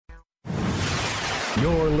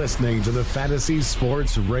You're listening to the Fantasy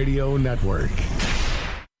Sports Radio Network.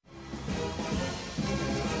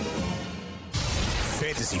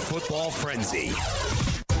 Fantasy Football Frenzy.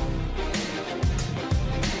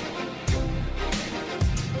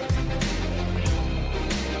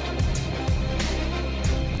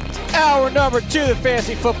 Hour number 2 of the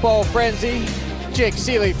Fantasy Football Frenzy. Jake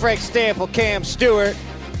Seeley, Frank Stanfield, Cam Stewart.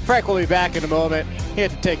 Frank will be back in a moment. He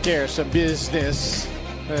had to take care of some business.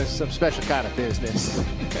 Some special kind of business.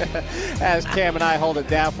 As Cam and I hold it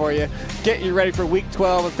down for you. Get you ready for Week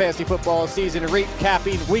 12 of Fantasy Football season.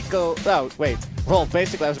 Recapping Well,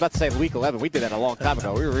 basically, I was about to say Week 11. We did that a long time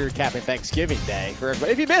ago. We were recapping Thanksgiving Day for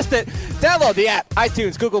everybody. If you missed it, download the app,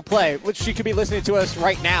 iTunes, Google Play, which you could be listening to us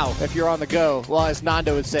right now if you're on the go. Well, as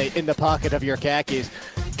Nando would say, in the pocket of your khakis.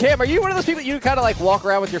 Cam, are you one of those people you kind of like walk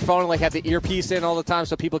around with your phone and like have the earpiece in all the time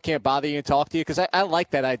so people can't bother you and talk to you? Because I like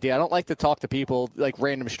that idea. I don't like to talk to people like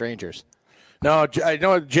random strangers. No, I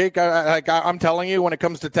know, Jake, I'm telling you, when it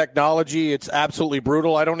comes to technology, it's absolutely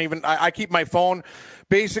brutal. I keep my phone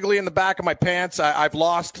basically in the back of my pants. I've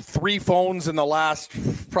lost 3 phones in the last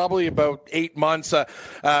probably about 8 months.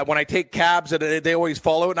 When I take cabs, they always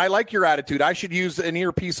follow it. And I like your attitude. I should use an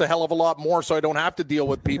earpiece a hell of a lot more so I don't have to deal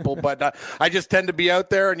with people. But I just tend to be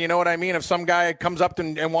out there, and you know what I mean? If some guy comes up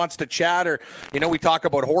and wants to chat, or, we talk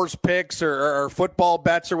about horse picks or football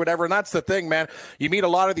bets or whatever. And that's the thing, man. You meet a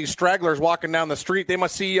lot of these stragglers walking down the street. They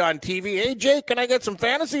must see you on TV. Hey, Jake, can I get some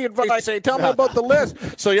fantasy advice? I say, tell me about the list.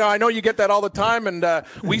 So, I know you get that all the time, and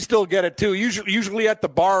we still get it too. Usually at the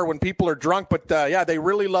bar when people are drunk, but they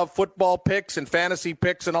really love football picks and fantasy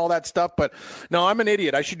picks and all that stuff. But no, I'm an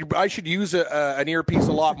idiot. I should use an earpiece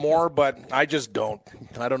a lot more, but I just don't.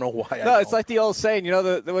 I don't know why. No, it's like the old saying.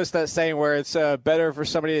 There was that saying where it's better for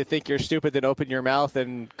somebody to think you're stupid than open your mouth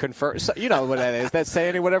and confer. So, you know what that is? That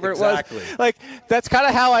saying or whatever exactly. It was. Like that's kind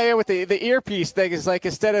of how I am with the earpiece thing. Is like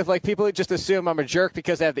instead of like people just assume I'm a jerk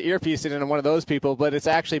because I have the earpiece in and I'm one of those people, but it's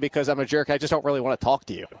actually because I'm a jerk. I just don't really want to talk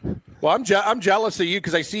to you. Well, I'm jealous of you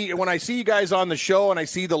because when I see you guys on the show and I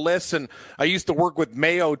see the lists, and I used to work with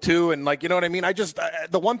Mayo too, and like, you know what I mean?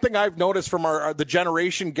 The one thing I've noticed from the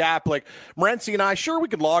generation gap, like Morency and I, sure, we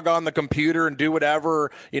could log on the computer and do whatever,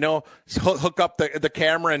 hook up the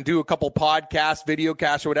camera and do a couple podcasts, video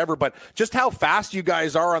casts or whatever, but just how fast you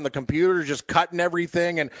guys are on the computer, just cutting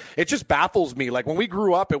everything, and it just baffles me. Like when we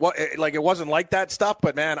grew up, it wasn't like that stuff,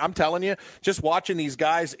 but man, I'm telling you, just watching these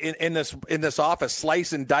guys in this office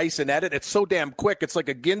slice and dice and edit, it's so damn quick. It's like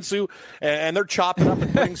a Ginsu, and they're chopping up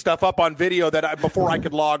and putting stuff up on video before I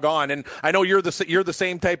could log on. And I know you're the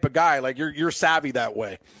same type of guy. Like you're savvy that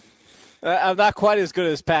way. I'm not quite as good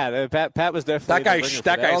as Pat. Pat was definitely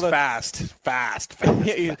that guy's fast.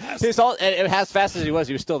 He's all as fast as he was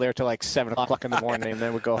still there till like 7 o'clock in the morning, and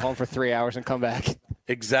then would go home for 3 hours and come back.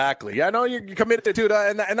 Exactly. Yeah, I know you're committed to it,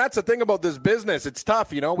 and that's the thing about this business. It's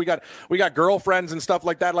tough, We got girlfriends and stuff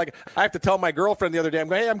like that. Like I have to tell my girlfriend the other day, I'm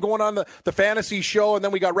going, hey, I'm going on the fantasy show, and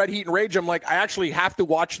then we got Red Heat and Rage. I'm like, I actually have to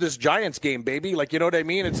watch this Giants game, baby. Like, you know what I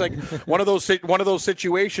mean? It's like one of those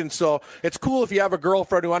situations. So it's cool if you have a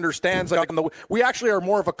girlfriend who understands. Like we actually are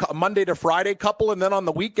more of a Monday to Friday couple, and then on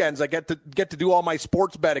the weekends I get to do all my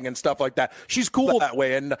sports betting and stuff like that. She's cool that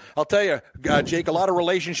way, and I'll tell you, Jake, a lot of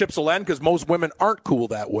relationships will end because most women aren't cool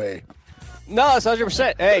that way. No, it's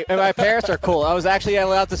 100%. Hey, and my parents are cool. I was actually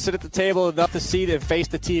allowed to sit at the table and up the seat and face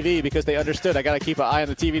the TV because they understood I got to keep an eye on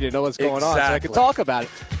the TV to know what's going on so I can talk about it.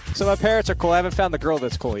 So my parents are cool. I haven't found the girl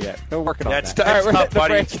that's cool yet. They're working on that. That's tough,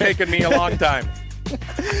 buddy. It's taken me a long time.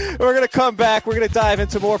 We're going to come back. We're going to dive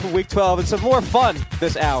into more from Week 12 and some more fun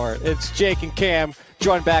this hour. It's Jake and Cam,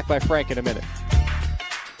 joined back by Frank in a minute.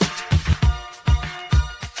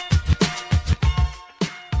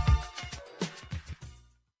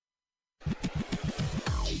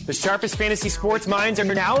 The sharpest fantasy sports minds are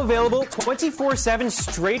now available 24/7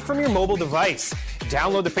 straight from your mobile device.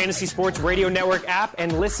 Download the Fantasy Sports Radio Network app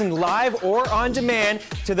and listen live or on demand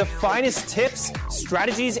to the finest tips,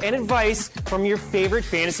 strategies, and advice from your favorite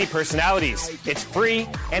fantasy personalities. It's free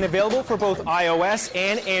and available for both iOS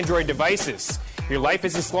and Android devices. Your life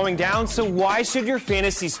isn't slowing down, so why should your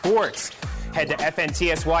fantasy sports? Head to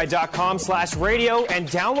fntsy.com/radio and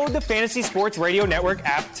download the Fantasy Sports Radio Network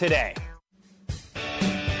app today.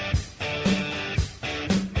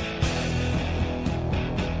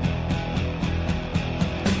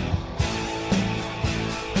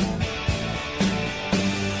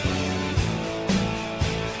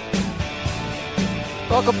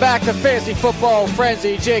 Welcome back to Fantasy Football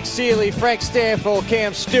Frenzy. Jake Seeley, Frank Stanfield,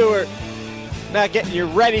 Cam Stewart. Now getting you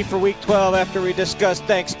ready for Week 12 after we discuss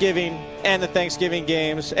Thanksgiving and the Thanksgiving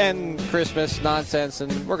games and Christmas nonsense.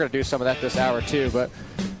 And we're going to do some of that this hour too. But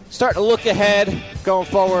starting to look ahead going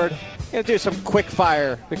forward. Going to do some quick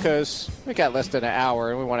fire because we got less than an hour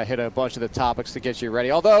and we want to hit a bunch of the topics to get you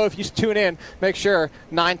ready. Although, if you tune in, make sure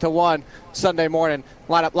 9 to 1 Sunday morning,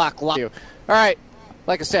 line up, lock you. All right,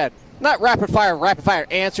 like I said, not rapid fire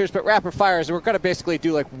answers, but rapid fires. We're going to basically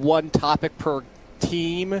do like one topic per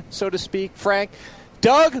team, so to speak, Frank.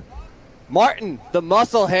 Doug Martin, the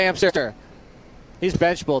muscle hamster. He's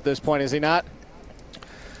benchable at this point, is he not?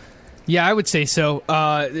 Yeah, I would say so.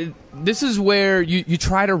 This is where you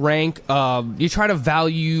try to rank, you try to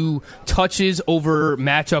value touches over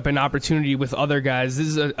matchup and opportunity with other guys. This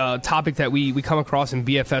is a topic that we come across in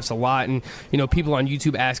BFFs a lot, and people on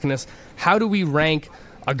YouTube asking us, how do we rank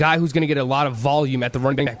a guy who's going to get a lot of volume at the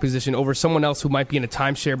running back position over someone else who might be in a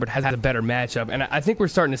timeshare but has a better matchup? And I think we're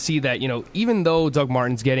starting to see that, even though Doug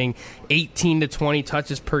Martin's getting 18 to 20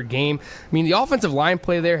 touches per game, I mean, the offensive line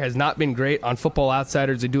play there has not been great. On Football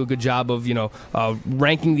Outsiders, they do a good job of,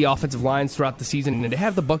 ranking the offensive lines throughout the season. And they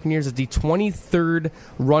have the Buccaneers as the 23rd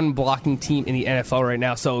run blocking team in the NFL right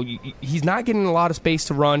now. So he's not getting a lot of space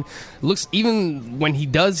to run. Looks, even when he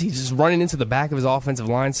does, he's just running into the back of his offensive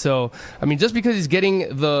line. So, I mean, just because he's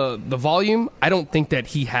getting the volume, I don't think that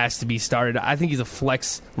he has to be started. I think he's a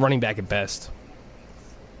flex running back at best.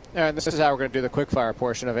 And this is how we're going to do the quickfire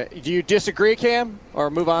portion of it. Do you disagree, Cam,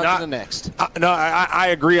 or move on to the next? No, I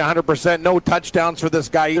agree 100%. No touchdowns for this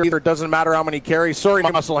guy either. It doesn't matter how many carries. Sorry,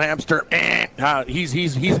 muscle hamster.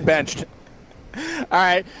 He's benched. All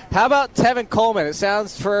right. How about Tevin Coleman? It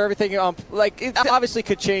sounds, for everything, like it obviously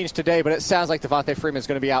could change today, but it sounds like Devontae Freeman is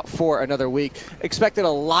going to be out for another week. Expected a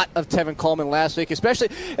lot of Tevin Coleman last week, especially.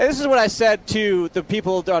 And this is what I said to the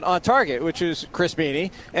people on Target, which is Chris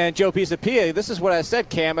Meany and Joe Pisapia. This is what I said,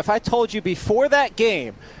 Cam. If I told you before that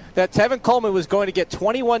game that Tevin Coleman was going to get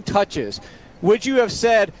 21 touches, would you have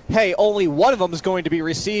said, hey, only one of them is going to be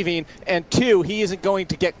receiving, and two, he isn't going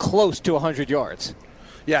to get close to 100 yards?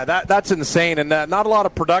 Yeah, that's insane, and not a lot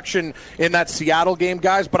of production in that Seattle game,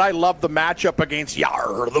 guys, but I love the matchup against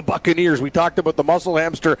the Buccaneers. We talked about the muscle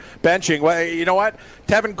hamster benching. Well, you know what?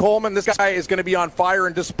 Tevin Coleman, this guy is going to be on fire,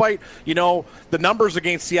 and despite, the numbers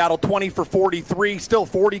against Seattle, 20 for 43, still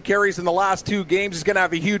 40 carries in the last two games. He's going to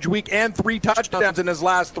have a huge week and 3 touchdowns in his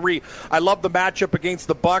last 3. I love the matchup against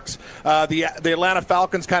the Bucs. The Atlanta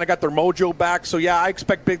Falcons kind of got their mojo back, so yeah, I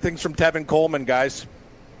expect big things from Tevin Coleman, guys.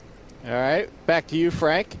 All right, back to you,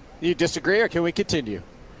 Frank. You disagree, or can we continue?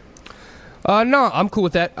 No, I'm cool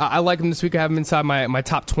with that. I like him this week. I have him inside my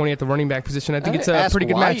top 20 at the running back position. I think it's a pretty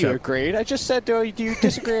good matchup. You agreed. I just said, do you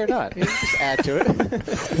disagree or not? You just add to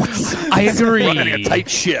it. I agree. Running a tight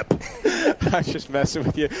ship. I was just messing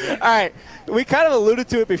with you. All right, we kind of alluded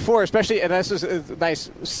to it before, especially, and this is a nice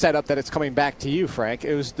setup that it's coming back to you, Frank.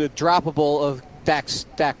 It was the droppable of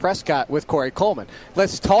Dak Prescott with Corey Coleman.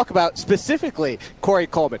 Let's talk about specifically Corey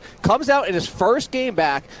Coleman. Comes out in his first game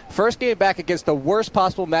back against the worst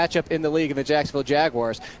possible matchup in the league in the Jacksonville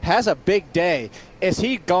Jaguars. Has a big day. Is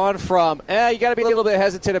he gone from, you got to be a little bit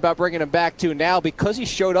hesitant about bringing him back to now because he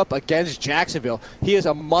showed up against Jacksonville? He is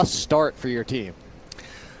a must start for your team.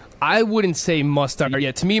 I wouldn't say must start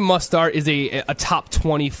yet. To me, must start is a top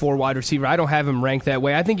 24 wide receiver. I don't have him ranked that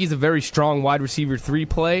way. I think he's a very strong wide receiver 3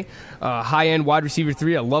 play, high-end wide receiver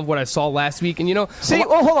 3. I love what I saw last week. And,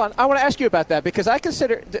 hold on. I want to ask you about that because I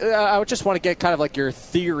consider I just want to get kind of like your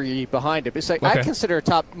theory behind it. It's like okay. I consider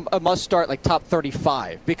a must start like top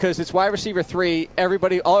 35 because it's wide receiver 3.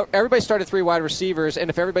 Everybody started 3 wide receivers,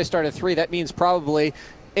 and if everybody started 3, that means probably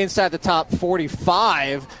inside the top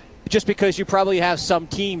 45. Just because you probably have some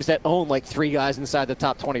teams that own like 3 guys inside the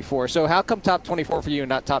top 24. So how come top 24 for you and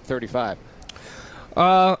not top 35?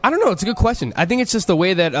 I don't know. It's a good question. I think it's just the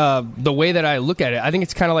way that I look at it. I think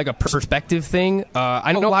it's kind of like a perspective thing.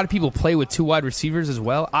 I know a lot of people play with 2 wide receivers as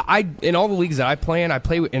well. I in all the leagues that I play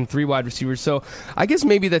in 3 wide receivers. So I guess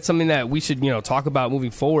maybe that's something that we should talk about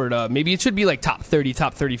moving forward. Maybe it should be like top 30,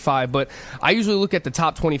 top 35. But I usually look at the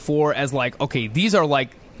top 24 as like, okay, these are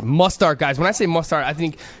like must-start guys. When I say must-start, I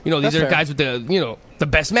think, these are guys with the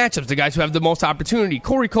best matchups, the guys who have the most opportunity.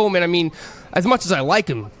 Corey Coleman, I mean, as much as I like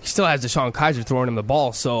him, he still has DeShone Kizer throwing him the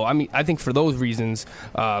ball. So, I mean, I think for those reasons,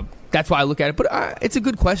 that's why I look at it. But it's a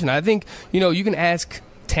good question. I think, you can ask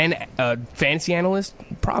 10 fantasy analysts,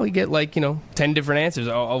 probably get 10 different answers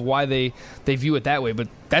of why they view it that way. But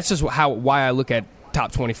that's just why I look at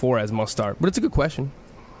top 24 as must-start. But it's a good question.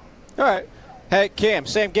 All right. Hey, Cam,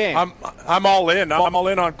 same game. I'm all in. I'm all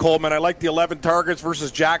in on Coleman. I like the 11 targets versus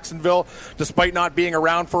Jacksonville. Despite not being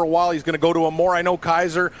around for a while, he's going to go to him more. I know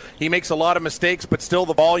Kaiser, he makes a lot of mistakes, but still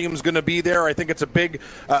the volume's going to be there. I think it's a big,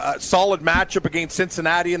 solid matchup against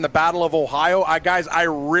Cincinnati in the Battle of Ohio. Guys, I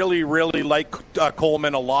really, really like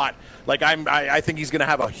Coleman a lot. Like I think he's going to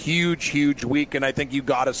have a huge week, and I think you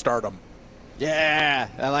got to start him. Yeah,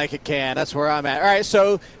 I like it, Cam. That's where I'm at. All right,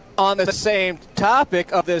 so on the same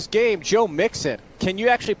topic of this game, Joe Mixon. Can you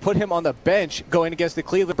actually put him on the bench going against the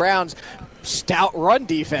Cleveland Browns' stout run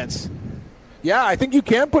defense? Yeah, I think you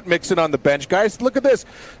can put Mixon on the bench, guys. Look at this.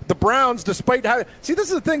 The Browns, despite having... See, this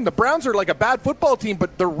is the thing. The Browns are like a bad football team,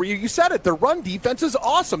 but you said it. Their run defense is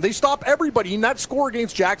awesome. They stop everybody, and that score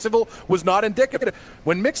against Jacksonville was not indicative.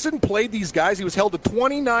 When Mixon played these guys, he was held to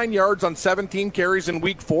 29 yards on 17 carries in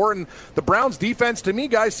Week 4, and the Browns' defense, to me,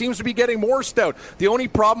 guys, seems to be getting more stout. The only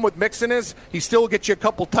problem with Mixon is he still gets you a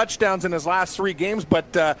couple touchdowns in his last 3 games,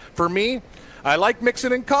 but for me... I like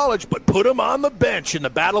Mixon in college, but put him on the bench in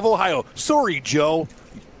the Battle of Ohio. Sorry, Joe.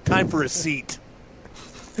 Time for a seat.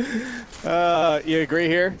 You agree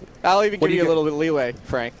here? I'll even give you a little bit of leeway,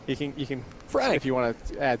 Frank. You can Frank, if you want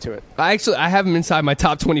to add to it. I have him inside my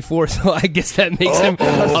top 24, so I guess that makes him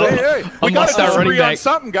we got to start running agree on back.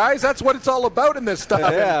 something, guys. That's what it's all about in this stuff.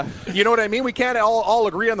 Yeah. And you know what I mean? We can't all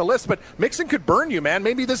agree on the list, but Mixon could burn you, man.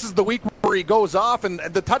 Maybe this is the week where he goes off, and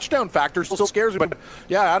the touchdown factor still scares me. But,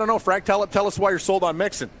 yeah, I don't know, Frank. Tell us why you're sold on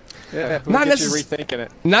Mixon. Yeah, not rethinking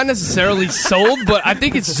it. Not necessarily sold, but I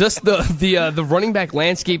think it's just the running back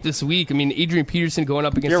landscape this week. I mean, Adrian Peterson going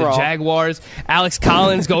up against the Jaguars, Alex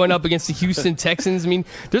Collins going up against the Houston Texans. I mean,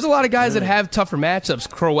 there's a lot of guys that have tougher matchups.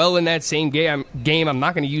 Crowell in that same game, I'm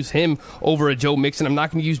not going to use him over a Joe Mixon. I'm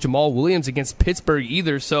not going to use Jamal Williams against Pittsburgh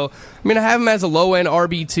either. So, I mean, I have him as a low-end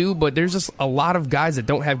RB2, but there's just a lot of guys that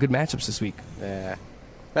don't have good matchups this week. Yeah.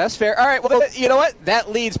 That's fair. All right, well, you know what? That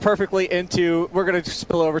leads perfectly into we're going to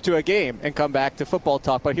spill over to a game and come back to football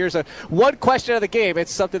talk. But here's one question of the game.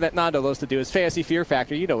 It's something that Nando loves to do. It's Fantasy Fear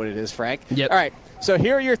Factor. You know what it is, Frank. Yep. All right, so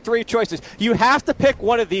here are your 3 choices. You have to pick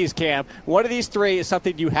one of these, Cam. One of these 3 is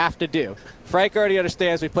something you have to do. Frank already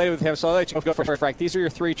understands. We played with him, so I'll let you go first, Frank. These are your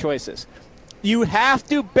 3 choices. You have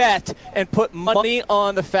to bet and put money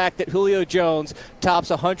on the fact that Julio Jones tops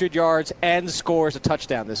 100 yards and scores a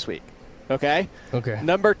touchdown this week. Okay? Okay.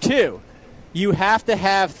 Number 2, you have to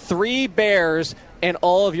have 3 Bears in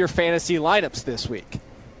all of your fantasy lineups this week.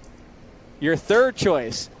 Your 3rd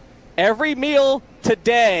choice, every meal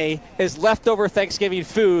today is leftover Thanksgiving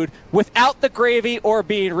food without the gravy or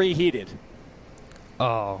being reheated.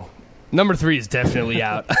 Oh, number 3 is definitely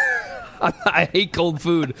out. I hate cold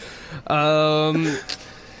food.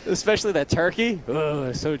 Especially that turkey. Oh,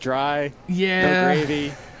 it's so dry. Yeah. No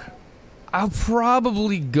gravy. I'll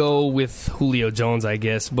probably go with Julio Jones, I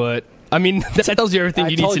guess, but I mean that tells you everything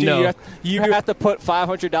you need to know. You have to put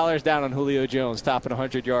 $500 down on Julio Jones topping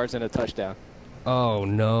 100 yards and a touchdown. Oh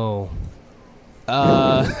no.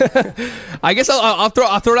 I guess I'll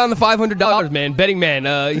throw down the $500, man, betting man.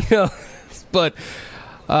 But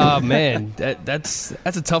man, that's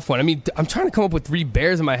a tough one. I mean, I'm trying to come up with 3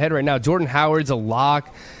 Bears in my head right now. Jordan Howard's a lock.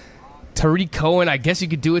 Tariq Cohen, I guess you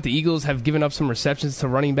could do it. The Eagles have given up some receptions to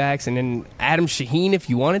running backs, and then Adam Shaheen, if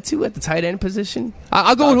you wanted to, at the tight end position.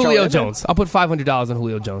 I'll go with Julio Jones. I'll put $500 on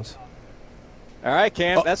Julio Jones. All right,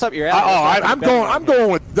 Cam, that's up your alley. I'm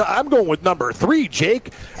going with number 3,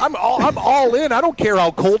 Jake. I'm all in. I don't care how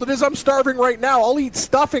cold it is. I'm starving right now. I'll eat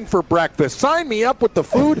stuffing for breakfast. Sign me up with the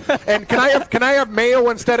food. And can I have mayo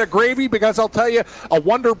instead of gravy? Because I'll tell you, a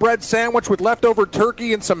Wonder Bread sandwich with leftover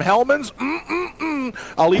turkey and some Hellmann's.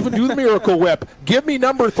 I'll even do the Miracle Whip. Give me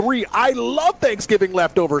number 3. I love Thanksgiving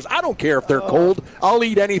leftovers. I don't care if they're cold. I'll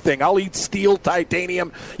eat anything. I'll eat steel,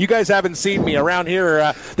 titanium. You guys haven't seen me around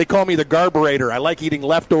here. They call me the Garburator. I like eating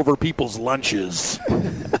leftover people's lunches.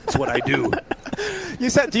 That's what I do. You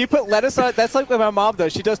said, do you put lettuce on it? That's like what my mom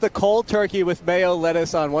does. She does the cold turkey with mayo,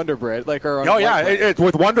 lettuce on Wonder Bread. It's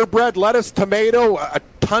with Wonder Bread, lettuce, tomato,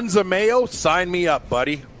 tons of mayo. Sign me up,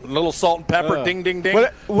 buddy. A little salt and pepper, ding, ding, ding.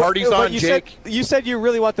 Party's on, Jake. You said you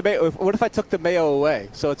really want the mayo. What if I took the mayo away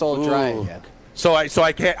so it's all dry again? So I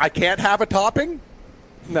can't have a topping?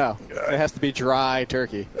 No, it has to be dry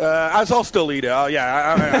turkey. I'll still eat it.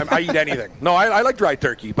 I eat anything. No, I like dry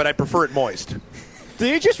turkey, but I prefer it moist. Do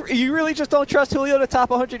you really just don't trust Julio to top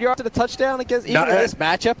 100 yards at a touchdown against even in this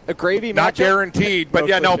matchup, a gravy matchup? Not guaranteed, but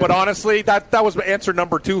but honestly, that was answer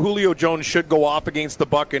number 2. Julio Jones should go off against the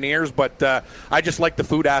Buccaneers, but I just like the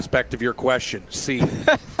food aspect of your question. See,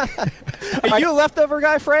 are you a leftover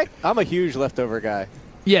guy, Frank? I'm a huge leftover guy.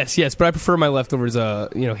 Yes, but I prefer my leftovers,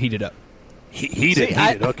 heated up.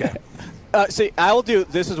 Heated, okay. See, I will do.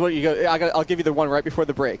 This is what you go. I'll give you the one right before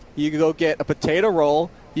the break. You go get a potato roll.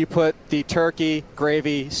 You put the turkey,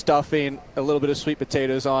 gravy, stuffing, a little bit of sweet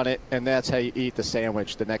potatoes on it, and that's how you eat the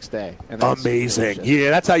sandwich the next day. And amazing. Delicious.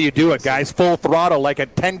 Yeah, that's how you do it, guys. Full throttle, like a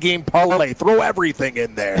 10-game parlay. Throw everything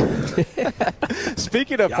in there.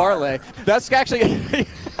 Speaking of parlay, that's actually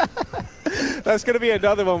that's going to be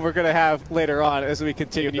another one we're going to have later on as we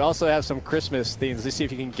continue. You also have some Christmas themes. Let's see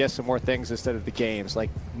if you can guess some more things instead of the games, like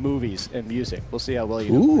movies and music. We'll see how well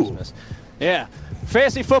you do Christmas. Yeah.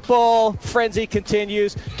 Fantasy Football Frenzy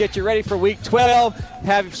continues. Get you ready for Week 12.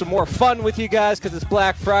 Have some more fun with you guys because it's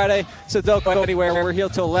Black Friday. So don't go anywhere. We're here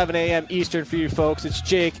till 11 a.m. Eastern for you folks. It's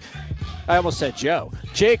Jake. I almost said Joe.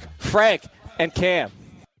 Jake, Frank, and Cam.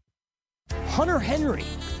 Hunter Henry,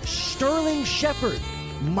 Sterling Shepard,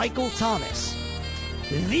 Michael Thomas.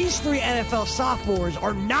 These 3 NFL sophomores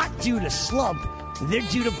are not due to slump. They're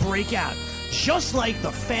due to break out, just like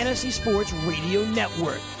the Fantasy Sports Radio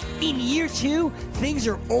Network. In year 2, things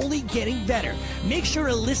are only getting better. Make sure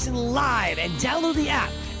to listen live and download the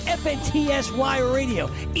app, FNTSY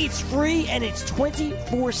Radio. It's free and it's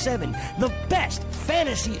 24/7. The best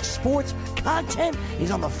fantasy sports content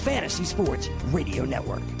is on the Fantasy Sports Radio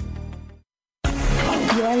Network.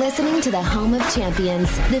 You're listening to the home of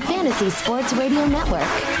champions, the Fantasy Sports Radio Network,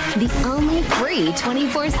 the only free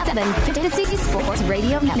 24/7 Fantasy Sports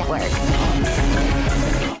Radio Network.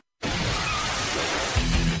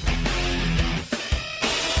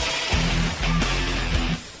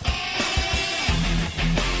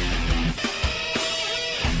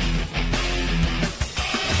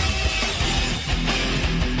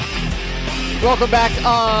 Welcome back.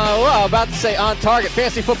 About to say on target.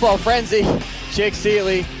 Fantasy Football Frenzy. Jake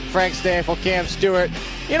Seeley, Frank Stanfield, Cam Stewart.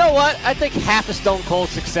 You know what? I think half of Stone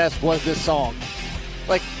Cold's success was this song.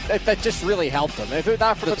 Like, that just really helped him. If it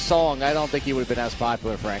not for the song, I don't think he would have been as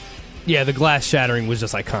popular, Frank. Yeah, the glass shattering was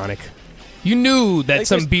just iconic. You knew that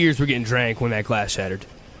some beers were getting drank when that glass shattered.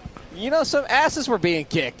 You know, some asses were being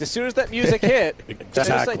kicked as soon as that music hit.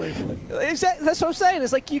 Exactly. That's what I'm saying.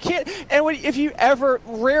 It's like you can't. And if you ever,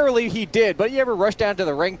 rarely he did, but you ever rush down to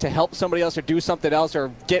the ring to help somebody else or do something else or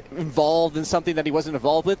get involved in something that he wasn't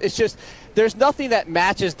involved with, it's just there's nothing that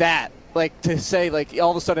matches that. Like to say, like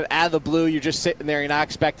all of a sudden, out of the blue, you're just sitting there, you're not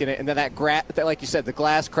expecting it, and then that like you said, the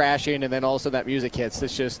glass crashing, and then also that music hits.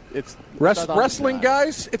 It's just wrestling,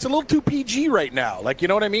 guys. It's a little too PG right now. Like, you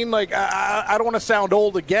know what I mean? Like, I don't want to sound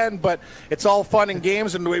old again, but it's all fun and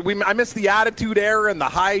games, and I miss the Attitude Era and the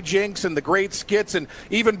hijinks and the great skits, and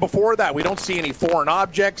even before that, we don't see any foreign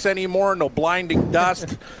objects anymore. No blinding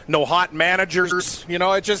dust, no hot managers. You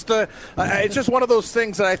know, it's just one of those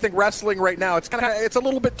things that I think wrestling right now, it's a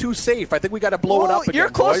little bit too safe. I think we got to blow it up again. You're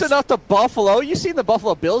close boys. enough to Buffalo. You've seen the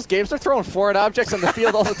Buffalo Bills games. They're throwing foreign objects on the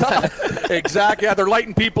field all the time. Exactly. Yeah, they're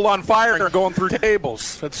lighting people on fire and going through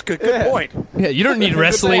tables. That's a good point. Yeah, you don't need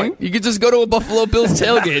wrestling. You could just go to a Buffalo Bills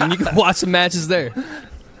tailgate and you can watch some matches there.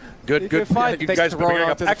 Good. You guys are bringing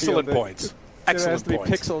up excellent points. Excellent points.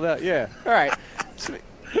 Pixeled out. Yeah. All right. So,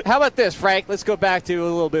 how about this, Frank? Let's go back to a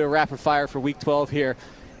little bit of rapid fire for Week 12 here.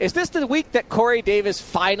 Is this the week that Corey Davis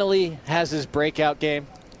finally has his breakout game?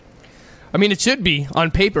 I mean, it should be on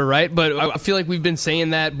paper, right? But I feel like we've been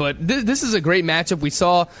saying that. But this is a great matchup. We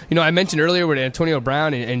saw, I mentioned earlier with Antonio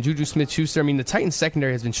Brown and Juju Smith-Schuster. I mean, the Titans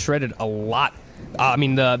secondary has been shredded a lot.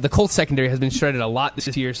 The Colts secondary has been shredded a lot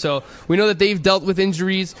this year. So we know that they've dealt with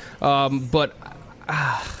injuries, but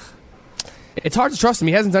it's hard to trust him.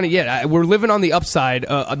 He hasn't done it yet. We're living on the upside,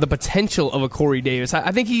 the potential of a Corey Davis.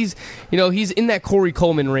 I think he's in that Corey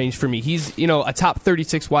Coleman range for me. He's, a top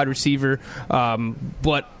 36 wide receiver,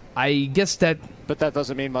 but I guess that... But that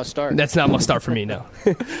doesn't mean must start. That's not must start for me, no.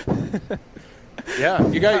 Yeah,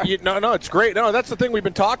 it's great. No, that's the thing we've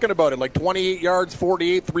been talking about it. Like 28 yards,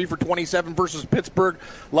 48, 3 for 27 versus Pittsburgh.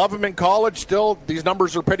 Love him in college. Still, these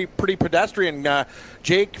numbers are pretty pedestrian.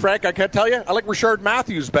 Jake, Frank, I can't tell you, I like Rashard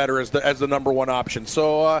Matthews better as the number one option.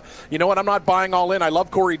 So, you know what? I'm not buying all in. I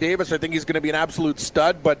love Corey Davis. I think he's going to be an absolute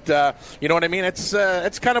stud. But you know what I mean? It's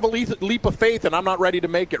kind of a leap of faith, and I'm not ready to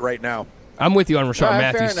make it right now. I'm with you on Rashard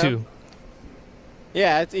Matthews, too.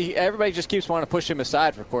 Yeah, everybody just keeps wanting to push him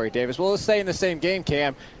aside for Corey Davis. Well, let's stay in the same game,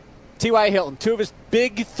 Cam. T.Y. Hilton, 2 of his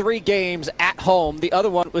big 3 games at home. The other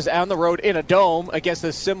one was on the road in a dome against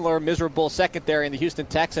a similar miserable secondary in the Houston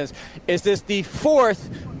Texans. Is this the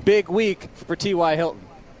 4th big week for T.Y. Hilton?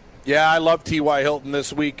 Yeah, I love T.Y. Hilton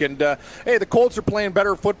this week. And, hey, the Colts are playing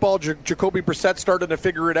better football. Jacoby Brissett started to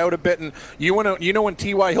figure it out a bit. And you know when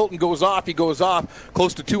T.Y. Hilton goes off, he goes off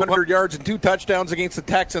close to 200 yards and 2 touchdowns against the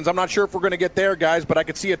Texans. I'm not sure if we're going to get there, guys, but I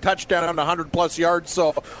could see a touchdown on 100-plus yards.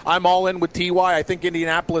 So I'm all in with T.Y. I think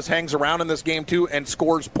Indianapolis hangs around in this game, too, and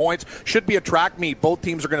scores points. Should be a track meet. Both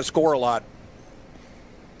teams are going to score a lot.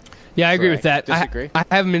 Yeah, I agree with that. Disagree. I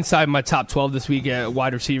have him inside my top 12 this week at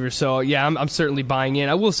wide receiver, so yeah, I'm certainly buying in.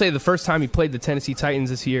 I will say the first time he played the Tennessee Titans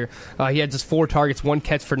this year, he had just 4 targets, 1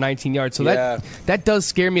 catch for 19 yards. So that does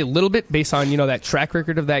scare me a little bit based on that track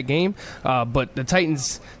record of that game. But the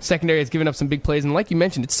Titans secondary has given up some big plays, and like you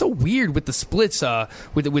mentioned, it's so weird with the splits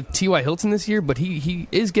with T.Y. Hilton this year, but he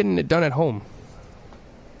is getting it done at home.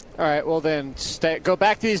 All right, well then go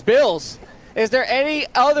back to these Bills. Is there any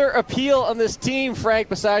other appeal on this team, Frank,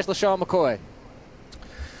 besides LaShawn McCoy?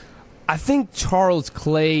 I think Charles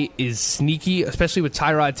Clay is sneaky, especially with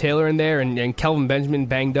Tyrod Taylor in there and Kelvin Benjamin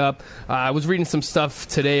banged up. I was reading some stuff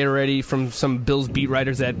today already from some Bills beat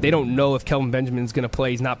writers that they don't know if Kelvin Benjamin's going to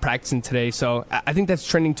play. He's not practicing today, so I think that's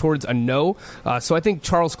trending towards a no. So I think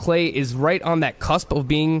Charles Clay is right on that cusp of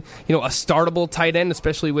being a startable tight end,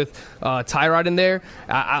 especially with Tyrod in there.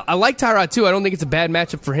 I like Tyrod too. I don't think it's a bad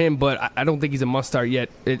matchup for him, but I don't think he's a must-start yet.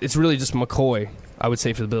 It's really just McCoy, I would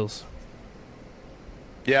say, for the Bills.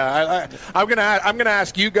 Yeah, I'm gonna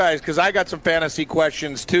ask you guys because I got some fantasy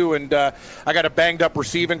questions too, and I got a banged up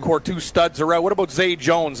receiving core. 2 studs are out. What about Zay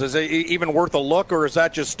Jones? Is it even worth a look, or is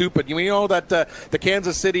that just stupid? You know that the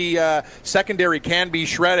Kansas City secondary can be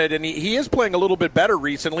shredded, and he is playing a little bit better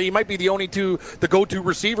recently. He might be the go-to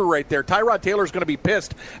receiver right there. Tyrod Taylor's going to be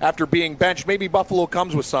pissed after being benched. Maybe Buffalo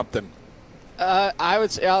comes with something. I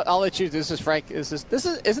would say I'll let you. This is Frank. Isn't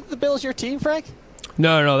the Bills your team, Frank?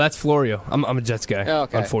 No, that's Florio. I'm a Jets guy,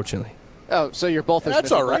 unfortunately. Oh, so you're both as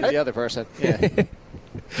That's all right. the other person. Yeah.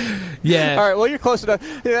 Yeah. All right, well, you're close enough.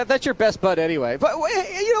 Yeah, that's your best bud anyway. But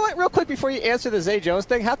you know what? Real quick before you answer the Zay Jones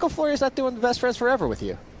thing, how come Florio's not doing the Best Friends Forever with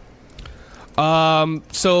you?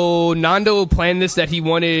 So Nando planned this that he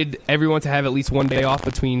wanted everyone to have at least one day off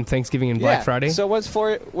between Thanksgiving and Black Friday. So when's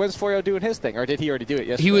Florio doing his thing, or did he already do it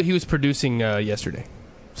yesterday? He was producing yesterday,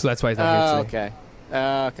 so that's why he's not here today. Okay.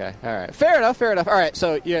 Okay. All right. Fair enough. All right.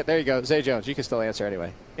 So, yeah, there you go. Zay Jones. You can still answer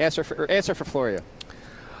anyway. Answer for Florio.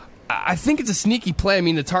 I think it's a sneaky play. I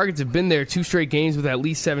mean, the targets have been there 2 straight games with at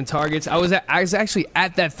least 7 targets. I was actually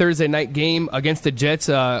at that Thursday night game against the Jets.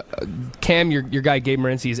 Cam, your guy Gabe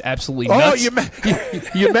Morency is absolutely nuts. Oh,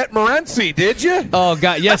 you met Morency, did you? Oh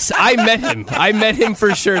God, yes, I met him. I met him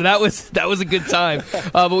for sure. That was a good time.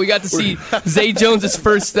 But we got to see Zay Jones'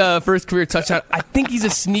 first career touchdown. I think he's a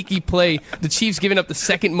sneaky play. The Chiefs giving up the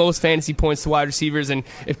 2nd most fantasy points to wide receivers, and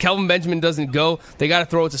if Kelvin Benjamin doesn't go, they got to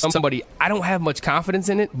throw it to somebody. I don't have much confidence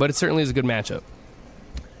in it, but it's certainly is a good matchup.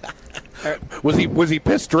 Was he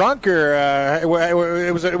pissed drunk, or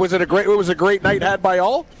was it a great night had by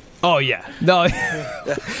all? Oh yeah, no.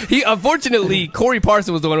 He unfortunately Corey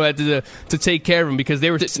Parson was the one who had to take care of him because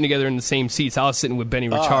they were sitting together in the same seats. I was sitting with Benny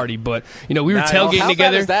Ricciardi, but we were tailgating how together.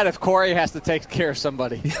 How bad is that if Corey has to take care of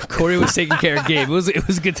somebody? Corey was taking care of Gabe. It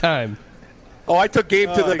was a good time. Oh, I took Gabe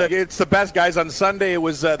to it's the best, guys. On Sunday, it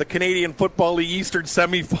was the Canadian Football League Eastern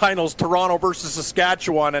semifinals, Toronto versus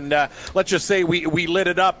Saskatchewan. And let's just say we lit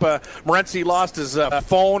it up. Morency lost his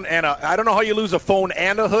phone, and I don't know how you lose a phone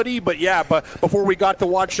and a hoodie, but before we got to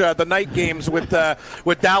watch the night games with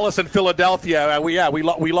Dallas and Philadelphia,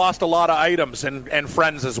 we lost a lot of items and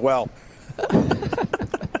friends as well.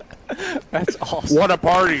 That's awesome. What a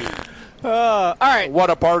party. All right.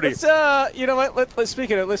 What a party. Let's, you know what? Let's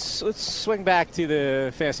speak of it. Let's swing back to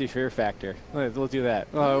the fantasy fear factor. We'll do that.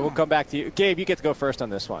 We'll come back to you. Gabe, you get to go first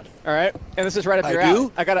on this one. All right? And this is right up your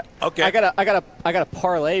alley. I got a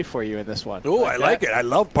parlay for you in this one. Oh, okay? I like it. I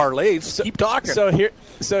love parlays. Keep talking.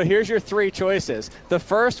 So here's your 3 choices. The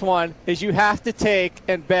first one is you have to take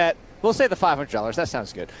and bet, we'll say the $500. That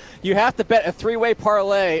sounds good. You have to bet a 3-way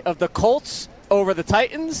parlay of the Colts over the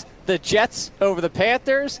Titans, the Jets over the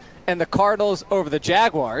Panthers, and the Cardinals over the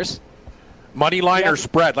Jaguars. Money line or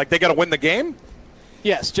spread? Like they got to win the game?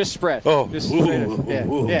 Yes, just spread. Oh,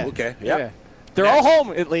 yeah. Okay. Yeah. They're all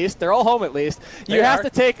home at least. You have to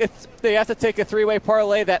take a 3-way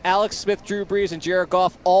parlay that Alex Smith, Drew Brees, and Jared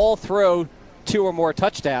Goff all throw 2 or more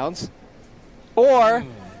touchdowns. Or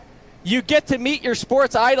you get to meet your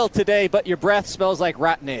sports idol today, but your breath smells like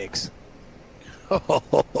rotten eggs.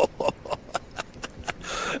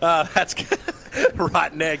 That's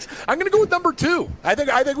rotten eggs. I'm going to go with number 2. I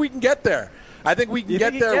think we can get there. I think we can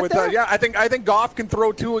get there with. I think Goff can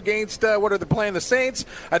throw 2 against. What are they playing? The Saints.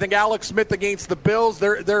 I think Alex Smith against the Bills.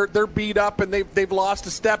 They're beat up and they've lost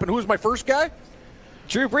a step. And who's my first guy?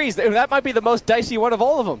 Drew Brees, that might be the most dicey one of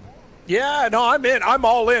all of them. Yeah, no, I'm in. I'm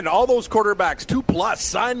all in. All those quarterbacks, 2+.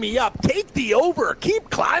 Sign me up. Take the over. Keep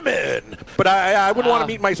climbing. But I wouldn't want to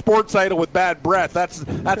meet my sports idol with bad breath.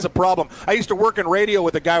 That's a problem. I used to work in radio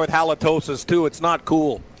with a guy with halitosis, too. It's not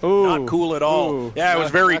cool. Ooh. Not cool at all. Ooh. Yeah, it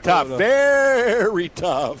was very tough. Very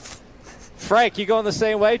tough. Frank, you going the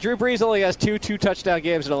same way? Drew Brees only has two touchdown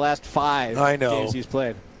games in the last 5 games he's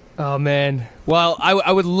played. Oh, man. Well,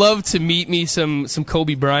 I would love to meet me some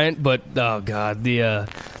Kobe Bryant, but, oh, God,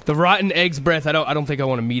 the rotten eggs breath, I don't think I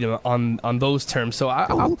want to meet him on those terms. So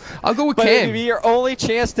I'll go with Cam. Cam. It'd be your only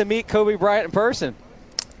chance to meet Kobe Bryant in person.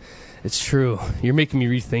 It's true. You're making me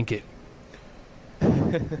rethink it.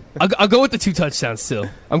 I'll go with the 2 touchdowns still.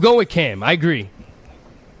 I'm going with Cam. I agree.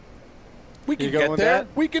 We can get there.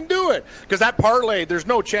 We can do it. Because that parlay, there's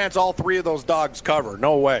no chance all 3 of those dogs cover.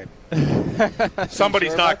 No way.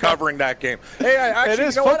 Somebody's not covering that game. Hey, actually, it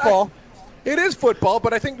is football. It is football,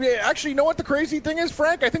 but I think, actually, you know what the crazy thing is,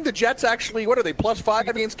 Frank? I think the Jets actually, what are they, +5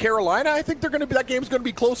 against Carolina? I think that game's going to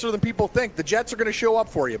be closer than people think. The Jets are going to show up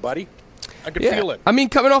for you, buddy. I can feel it. I mean,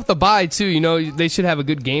 coming off the bye, too, they should have a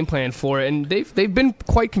good game plan for it, and they've been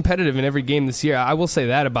quite competitive in every game this year. I will say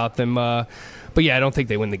that about them. But, yeah, I don't think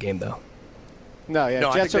they win the game, though. No,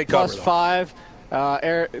 Jets are +5.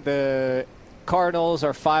 The Cardinals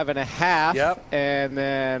are 5.5. Yep. And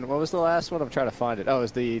then what was the last one? I'm trying to find it. Oh, it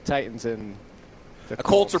was the Titans and the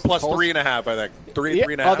Colts are +3.5, I think.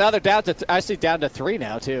 3.5. Oh, now they're down to down to 3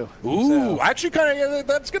 now too. Ooh, actually,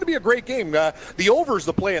 that's going to be a great game. The over's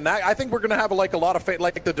the play in that. I think we're going to have a lot of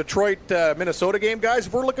like the Detroit Minnesota game, guys.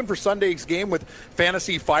 If we're looking for Sunday's game with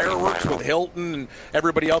fantasy fireworks with Hilton and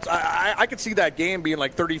everybody else, I could see that game being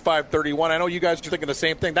like 35-31. I know you guys are thinking the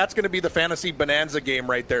same thing. That's going to be the fantasy bonanza game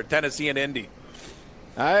right there, Tennessee and Indy.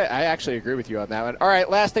 I actually agree with you on that one. All right,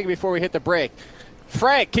 last thing before we hit the break.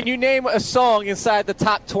 Frank, can you name a song inside the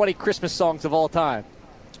top 20 Christmas songs of all time?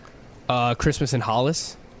 Christmas in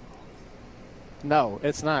Hollis? No,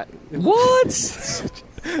 it's not. What?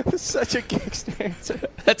 Such a gangster answer.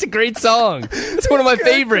 That's a great song. It's one of my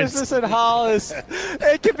favorites. Christmas in Hollis.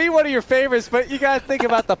 It could be one of your favorites, but you got to think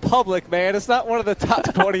about the public, man. It's not one of the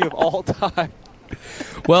top 20 of all time.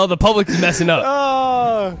 Well, the public is messing up.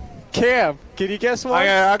 Oh, Cam, can you guess one?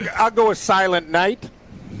 I'll go with Silent Night.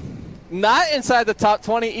 Not inside the top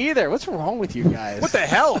 20 either. What's wrong with you guys? What the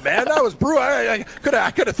hell, man? That was brutal. I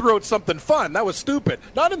could have thrown something fun. That was stupid.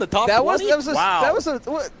 Not in the top 20? Wow.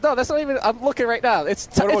 No, that's not even. I'm looking right now. It's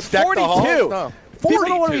 42. No. 42. People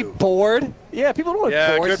don't want to be bored. Yeah, people don't want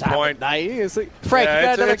to be bored. Good point. Like, Frank, you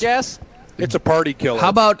got another guess? It's a party killer. How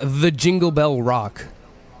about the Jingle Bell Rock?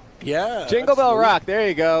 Yeah. Jingle Bell Rock. There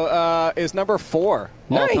you go. Is number 4.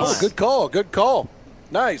 Nice. Oh, good call. Good call.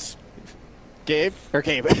 Nice. Cam?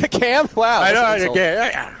 Wow. I know.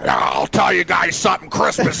 I'll tell you guys something.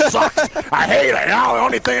 Christmas sucks. I hate it. The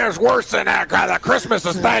only thing that's worse than that Christmas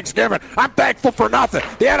is Thanksgiving. I'm thankful for nothing.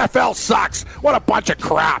 The NFL sucks. What a bunch of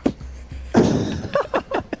crap.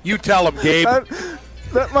 You tell him, Gabe.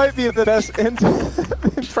 That might be the best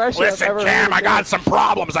impression. Listen, I've ever Cam, heard. I got some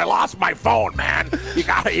problems. I lost my phone, man. You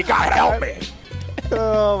gotta help me.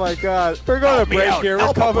 Oh my God. We're going to break here.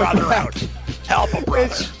 We're coming back. Help a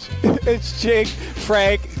brother. It's Jake,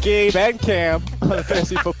 Frank, Gabe, and Cam on the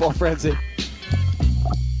Fantasy Football Frenzy.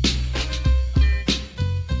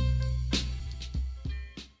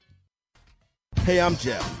 Hey, I'm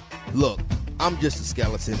Jeff. Look, I'm just a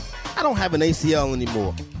skeleton. I don't have an ACL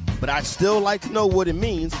anymore, but I'd still like to know what it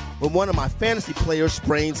means when one of my fantasy players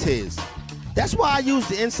sprains his. That's why I use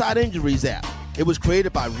the Inside Injuries app. It was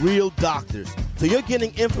created by real doctors, so you're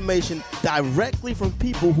getting information directly from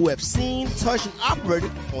people who have seen, touched, and operated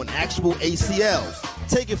on actual ACLs.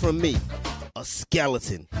 Take it from me, a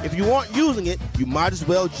skeleton. If you aren't using it, you might as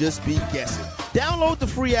well just be guessing. Download the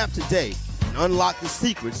free app today and unlock the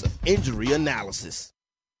secrets of injury analysis.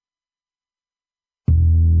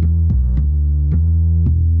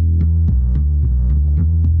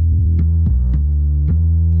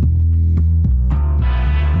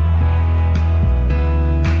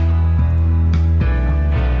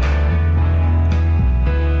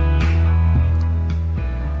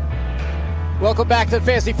 Welcome back to the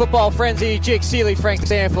Fantasy Football Frenzy. Jake Seeley, Frank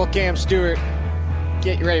Stanfield, Cam Stewart.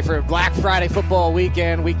 Get you ready for Black Friday football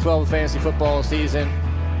weekend, Week 12 of the fantasy football season.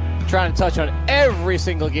 Trying to touch on every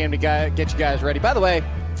single game to get you guys ready. By the way,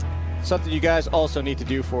 something you guys also need to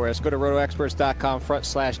do for us. Go to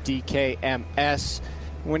rotoexperts.com/DKMS.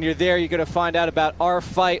 When you're there, you're going to find out about our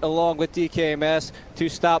fight along with DKMS to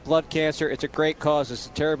stop blood cancer. It's a great cause. It's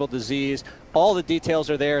a terrible disease. All the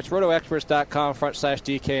details are there. It's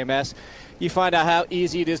rotoexperts.com/DKMS. You find out how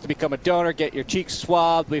easy it is to become a donor, get your cheeks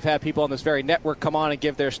swabbed. We've had people on this very network come on and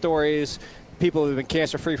give their stories. People who have been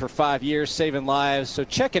cancer-free for 5 years, saving lives. So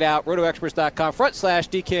check it out,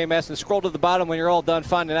 rotoexperts.com/DKMS, and scroll to the bottom when you're all done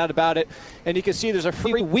finding out about it. And you can see there's a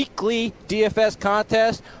free weekly DFS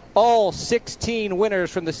contest. All 16 winners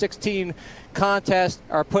from the 16 contest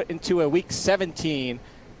are put into a Week 17,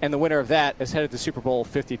 and the winner of that is headed to Super Bowl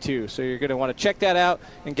 52. So you're going to want to check that out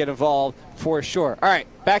and get involved for sure. All right,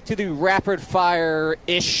 back to the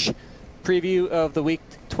rapid-fire-ish preview of the Week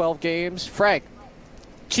 12 games. Frank,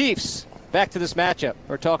 Chiefs. Back to this matchup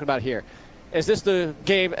we're talking about here. Is this the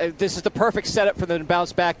game? This is the perfect setup for them to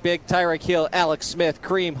bounce back big. Tyreek Hill, Alex Smith,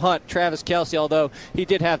 Kareem Hunt, Travis Kelce, although he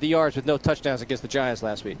did have the yards with no touchdowns against the Giants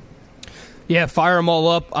last week. Yeah, fire them all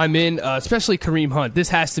up. I'm in, especially Kareem Hunt. This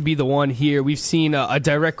has to be the one here. We've seen a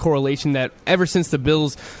direct correlation that ever since the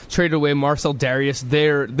Bills traded away Marcel Darius,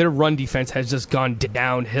 their run defense has just gone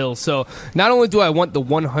downhill. So not only do I want the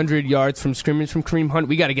 100 yards from scrimmage from Kareem Hunt,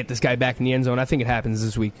 we got to get this guy back in the end zone. I think it happens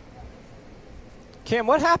this week. Cam,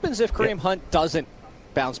 what happens if Kareem Hunt doesn't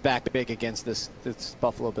bounce back big against this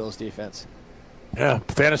Buffalo Bills defense? Yeah,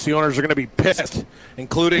 fantasy owners are going to be pissed,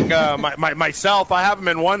 including myself. I have him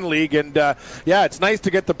in one league, and it's nice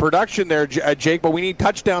to get the production there, Jake, but we need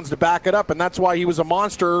touchdowns to back it up, and that's why he was a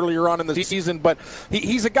monster earlier on in the season. But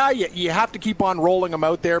he's a guy you have to keep on rolling him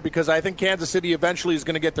out there, because I think Kansas City eventually is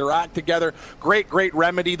going to get their act together. Great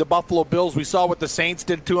remedy. The Buffalo Bills, we saw what the Saints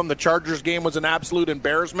did to him. The Chargers game was an absolute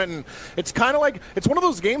embarrassment, and it's kind of like it's one of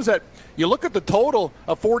those games that you look at the total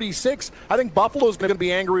of 46. I think Buffalo's going to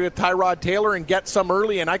be angry with Tyrod Taylor and get some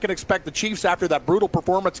early, and I can expect the Chiefs after that brutal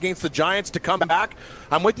performance against the Giants to come back.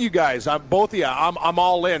 I'm with you guys. Both of you. I'm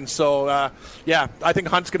all in. So, I think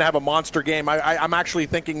Hunt's going to have a monster game. I'm actually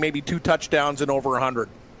thinking maybe 2 touchdowns and over 100.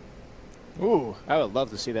 Ooh, I would love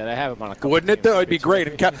to see that. I have him on a couple. Wouldn't it, though? It'd be great.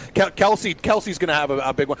 And Kelsey's going to have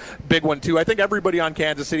a big one, too. I think everybody on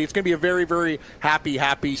Kansas City, it's going to be a very, very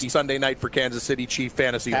happy Sunday night for Kansas City Chief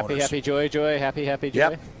fantasy owners. Happy, joy. Happy, joy.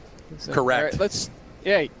 Yep. So, correct.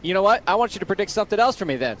 All right, you know what? I want you to predict something else for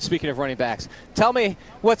me then, speaking of running backs. Tell me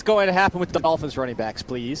what's going to happen with the Dolphins running backs,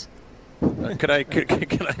 please. Can I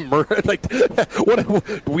murder?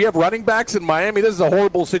 We have running backs in Miami. This is a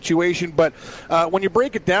horrible situation. But when you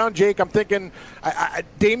break it down, Jake, I'm thinking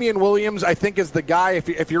Damian Williams, I think, is the guy.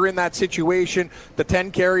 If you're in that situation, the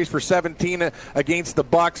 10 carries for 17 against the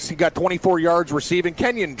Bucs. He got 24 yards receiving.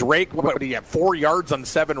 Kenyon Drake, what did he have? 4 yards on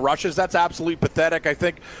 7 rushes. That's absolutely pathetic. I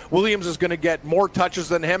think Williams is going to get more touches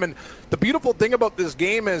than him. And the beautiful thing about this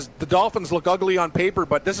game is the Dolphins look ugly on paper,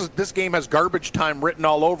 but this game has garbage time written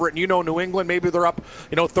all over it. And New England, maybe they're up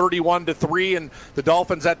 31-3, and the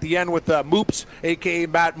Dolphins at the end with Moops, a.k.a.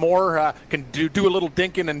 Matt Moore, can do a little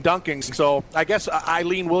dinking and dunking. So I guess I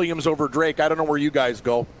lean Williams over Drake. I don't know where you guys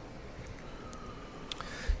go.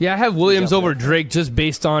 Yeah, I have Williams over Drake just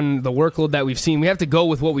based on the workload that we've seen. We have to go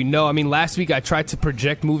with what we know. I mean, last week I tried to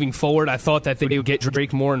project moving forward. I thought that they would get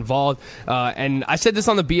Drake more involved. And I said this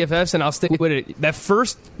on the BFFs, and I'll stick with it. That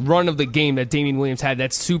first run of the game that Damian Williams had,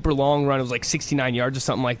 that super long run, it was like 69 yards or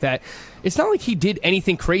something like that. It's not like he did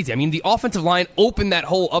anything crazy. I mean, the offensive line opened that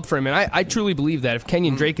hole up for him, and I truly believe that if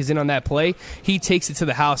Kenyon Drake is in on that play, he takes it to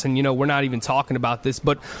the house, and, we're not even talking about this.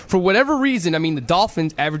 But for whatever reason, I mean, the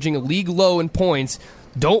Dolphins, averaging a league low in points,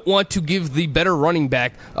 don't want to give the better running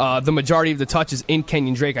back the majority of the touches in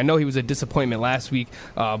Kenyon Drake. I know he was a disappointment last week,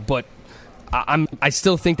 but I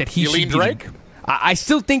still think that he should be Drake? I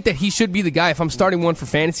still think that he should be the guy. If I'm starting one for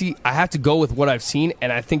fantasy, I have to go with what I've seen,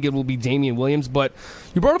 and I think it will be Damian Williams. But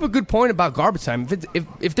you brought up a good point about garbage time.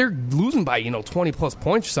 If they're losing by 20-plus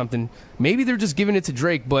points or something, maybe they're just giving it to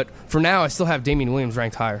Drake. But for now, I still have Damian Williams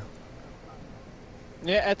ranked higher.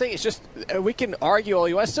 Yeah, I think it's just we can argue all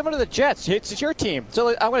you want. Similar to the Jets, it's your team. So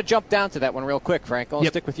I'm going to jump down to that one real quick, Frank. I'll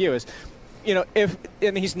stick with you. If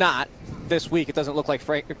he's not this week, it doesn't look like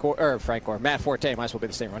Frank or Matt Forte, might as well be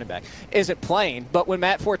the same running back, isn't playing. But when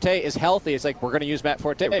Matt Forte is healthy, it's like, we're going to use Matt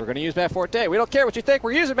Forte. We're going to use Matt Forte. We don't care what you think.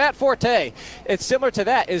 We're using Matt Forte. It's similar to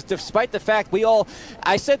that, is despite the fact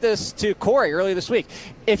I said this to Corey earlier this week,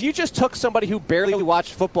 if you just took somebody who barely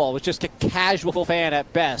watched football, was just a casual fan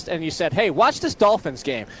at best, and you said, hey, watch this Dolphins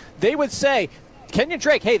game, they would say, Kenyon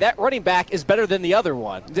Drake, hey, that running back is better than the other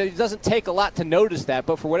one. It doesn't take a lot to notice that,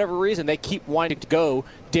 but for whatever reason, they keep wanting to go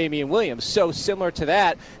Damian Williams. So similar to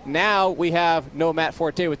that, now we have no Matt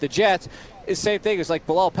Forte with the Jets. It's the same thing as like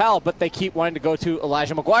Bilal Powell, but they keep wanting to go to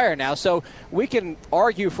Elijah McGuire now. So we can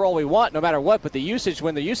argue for all we want, no matter what, but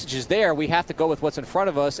when the usage is there, we have to go with what's in front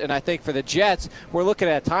of us. And I think for the Jets, we're looking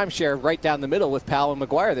at a timeshare right down the middle with Powell and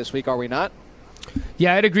McGuire this week, are we not?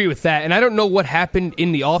 Yeah, I'd agree with that. And I don't know what happened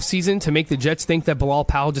in the offseason to make the Jets think that Bilal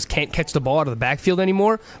Powell just can't catch the ball out of the backfield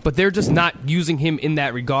anymore, but they're just not using him in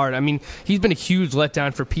that regard. I mean, he's been a huge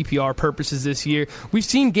letdown for PPR purposes this year. We've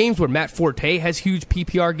seen games where Matt Forte has huge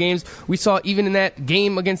PPR games. We saw even in that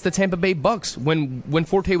game against the Tampa Bay Bucks when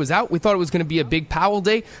Forte was out, we thought it was going to be a big Powell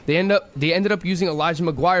day. They ended up using Elijah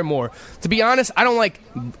McGuire more. To be honest, I don't like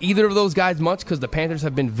either of those guys much because the Panthers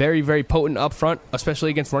have been very, very potent up front, especially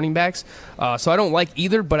against running backs. So I don't like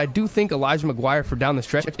either, but I do think Elijah McGuire for down the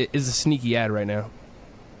stretch is a sneaky ad right now.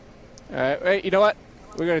 All right, wait, you know what?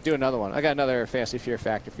 We're going to do another one. I got another fantasy fear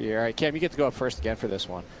factor for you. All right, Cam, you get to go up first again for this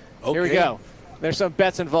one. Okay. Here we go. There's some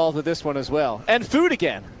bets involved with this one as well. And food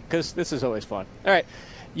again, because this is always fun. All right,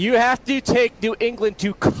 you have to take New England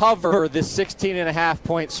to cover this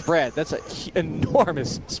 16.5-point spread. That's an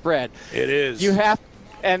enormous spread. It is. You have.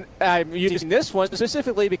 And I'm using this one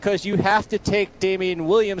specifically because you have to take Damian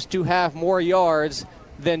Williams to have more yards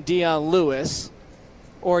than Dion Lewis.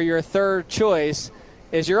 Or your third choice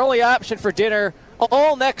is your only option for dinner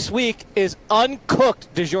all next week is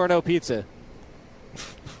uncooked DiGiorno pizza.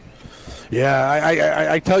 Yeah,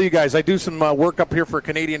 I tell you guys, I do some work up here for a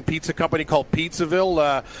Canadian pizza company called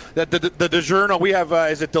Pizzaville. The DiGiorno, we have,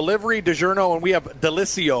 is it delivery, DiGiorno, and we have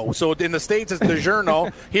Delicio. So in the States it's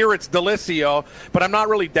DiGiorno, here it's Delicio, but I'm not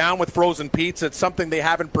really down with frozen pizza. It's something they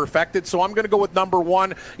haven't perfected, so I'm going to go with number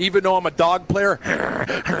one, even though I'm a dog player.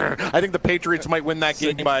 I think the Patriots might win that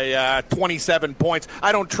game by 27 points.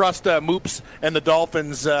 I don't trust Moops and the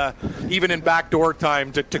Dolphins, even in backdoor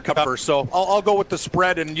time, to cover. So I'll go with the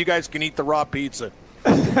spread, and you guys can eat the raw pizza.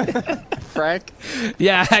 Frank?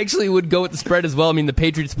 Yeah, I actually would go with the spread as well. I mean, the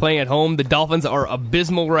Patriots playing at home. The Dolphins are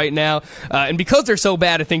abysmal right now. And because they're so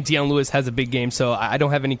bad, I think Dion Lewis has a big game, so I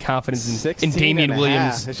don't have any confidence in Damian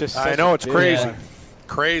Williams. It's just I know, it's crazy. Yeah.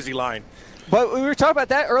 Crazy line. But we were talking about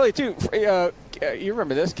that early, too. You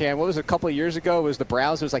remember this, Cam. What was it, a couple of years ago? It was the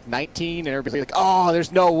Browns. It was like 19, and everybody was like, oh,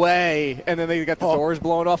 there's no way. And then they got the doors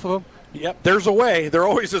blown off of them. Yep, there's a way. There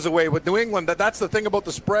always is a way. With New England, that's the thing about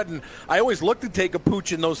the spread, and I always look to take a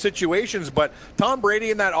pooch in those situations, but Tom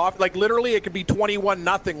Brady in that off, like literally it could be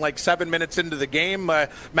 21-0, like 7 minutes into the game.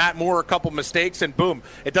 Matt Moore, a couple mistakes, and boom,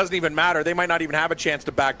 it doesn't even matter. They might not even have a chance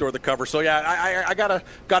to backdoor the cover. So, yeah, I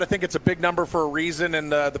gotta think it's a big number for a reason,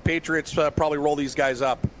 and the Patriots probably roll these guys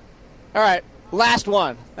up. All right. Last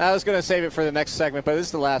one. I was going to save it for the next segment, but this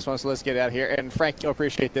is the last one, so let's get out of here. And Frank, you'll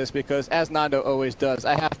appreciate this because, as Nando always does,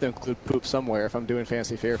 I have to include poop somewhere if I'm doing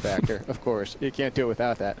Fancy Fear Factor, of course. You can't do it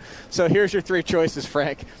without that. So here's your three choices,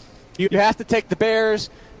 Frank. You have to take the Bears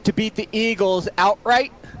to beat the Eagles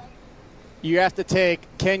outright. You have to take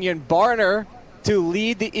Kenyon Barner to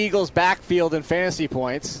lead the Eagles' backfield in fantasy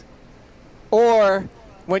points. Or,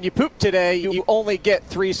 when you poop today, you only get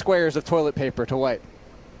 3 squares of toilet paper to wipe.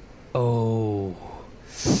 Oh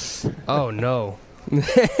no.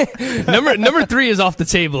 number 3 is off the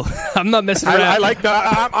table. I'm not messing around. I like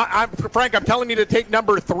that. Frank, I'm telling you to take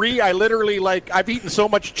number 3. I literally, I've eaten so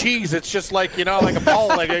much cheese. It's just like a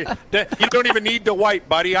ball. You don't even need to wipe,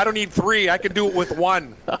 buddy. I don't need 3. I can do it with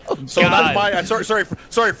 1. So God. That's my.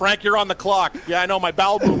 Sorry, Frank. You're on the clock. Yeah, I know my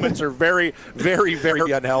bowel movements are very, very,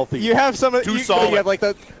 very unhealthy. You have some. Solid. You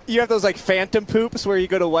have you have those phantom poops where you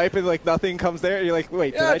go to wipe and nothing comes there. You're like,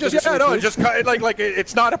 wait,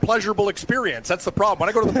 it's not a pleasurable experience. That's the problem. When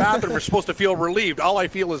I go to the bathroom, you're supposed to feel relieved. All I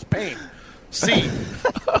feel is pain. See.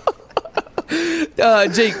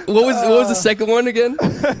 Jake, what was the second one again?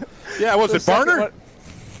 Yeah, was it Barner?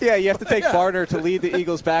 Yeah, you have to take Barner to lead the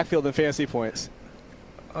Eagles' backfield in fantasy points.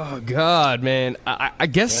 Oh God, man. I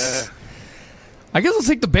guess. Yeah. I guess I'll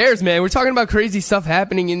take the Bears, man. We're talking about crazy stuff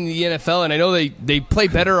happening in the NFL, and I know they play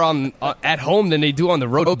better at home than they do on the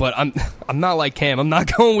road. But I'm not like Cam. I'm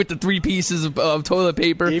not going with the 3 pieces of toilet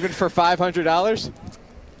paper, even for $500.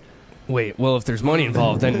 Wait, well, if there's money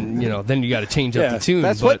involved, then you got to change up the tune.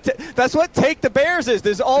 That's what take the Bears is.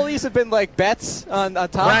 There's all these have been like bets on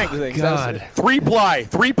top of things. God,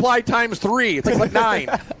 3-ply times 3. It's like 9.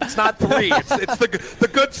 It's not 3. It's the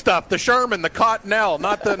good stuff, the Sherman, the Cottonelle,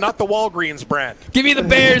 not the Walgreens brand. Give me the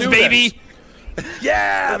Bears, baby.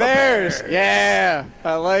 Yeah, the Bears. Yeah,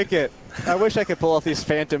 I like it. I wish I could pull off these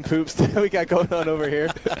phantom poops that we got going on over here.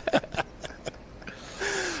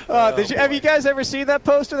 Have you guys ever seen that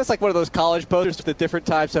poster? That's like one of those college posters with the different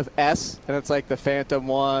types of S, and it's like the Phantom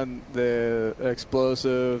one, the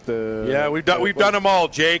explosive, the we've done them all,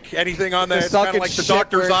 Jake. Anything on that? It's kind of like the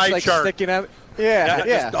doctor's eye chart. Sticking out.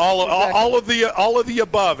 Yeah. All of the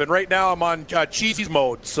above, and right now I'm on cheese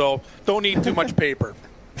mode, so don't need too much paper.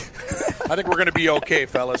 I think we're going to be okay,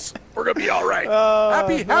 fellas. We're going to be all right.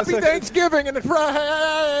 Happy Thanksgiving and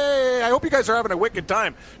I hope you guys are having a wicked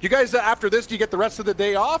time. You guys, after this, do you get the rest of the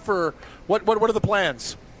day off, or what are the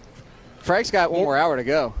plans? Frank's got one more hour to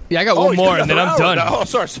go. Yeah, I got one more, and then I'm done. Oh,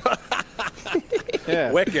 sorry.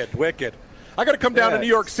 Yeah. Wicked. I got to come down to New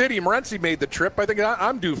York City. Morency made the trip. I think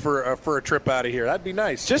I'm due for a trip out of here. That'd be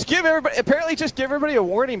nice. Just give everybody a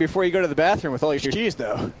warning before you go to the bathroom with all your cheese,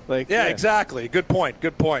 though. Yeah, exactly. Good point.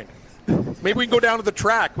 Maybe we can go down to the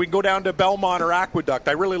track. We can go down to Belmont or Aqueduct.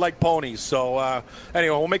 I really like ponies. So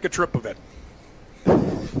anyway, we'll make a trip of it.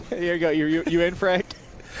 Here you go. You in, Frank?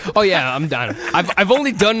 Oh yeah, I'm down. I've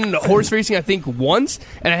only done horse racing I think once,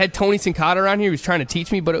 and I had Tony Sincata around here. He was trying to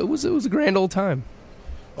teach me, but it was a grand old time.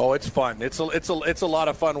 Oh, it's fun. It's a lot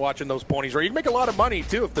of fun watching those ponies race. You can make a lot of money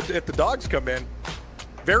too if the dogs come in.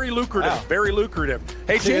 Very lucrative. Wow. Very lucrative.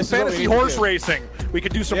 Hey, James, fantasy horse racing. We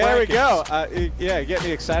could do some rankings. There we go. Get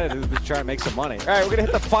me excited to try and make some money. All right, we're going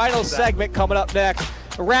to hit the final segment coming up next.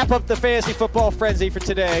 Wrap up the fantasy football frenzy for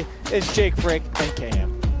today. It's Jake Frick and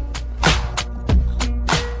Cam.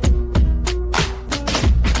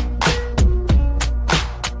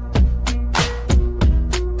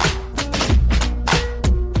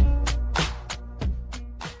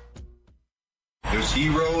 There's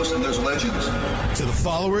heroes and there's legends. To the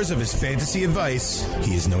followers of his fantasy advice,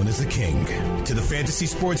 he is known as the king. To the fantasy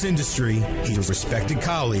sports industry, he's a respected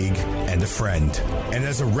colleague and a friend. And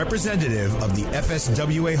as a representative of the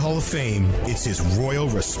FSWA Hall of Fame, it's his royal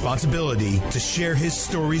responsibility to share his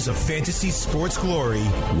stories of fantasy sports glory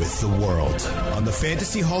with the world. On the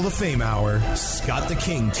Fantasy Hall of Fame Hour, Scott the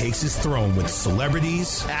King takes his throne with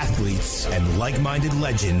celebrities, athletes, and like-minded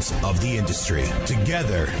legends of the industry.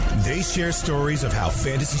 Together, they share stories of how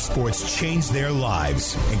fantasy sports changed their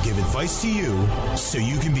lives and give advice to you so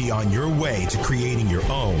you can be on your way to creating your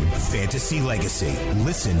own fantasy legacy.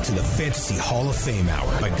 Listen to the Fantasy Hall of Fame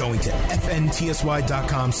Hour by going to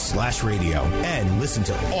fntsy.com/radio and listen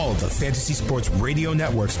to all of the Fantasy Sports Radio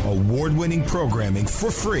Network's award-winning programming for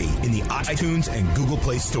free in the iTunes and Google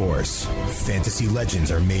Play stores. Fantasy legends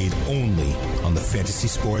are made only on the Fantasy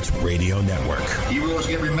Sports Radio Network. Heroes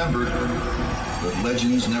get remembered, but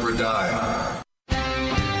legends never die.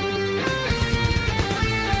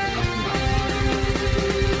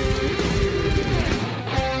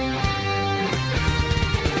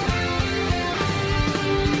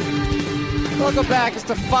 Welcome back. It's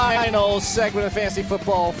the final segment of Fantasy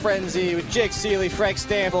Football Frenzy with Jake Seeley, Frank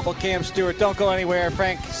Stanfield, Cam Stewart. Don't go anywhere.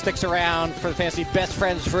 Frank sticks around for the Fantasy Best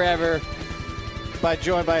Friends Forever.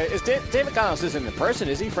 Joined by David Connells isn't in person,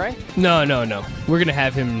 is he, Frank? No. We're gonna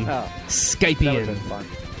have him Skype That would in. have been fun.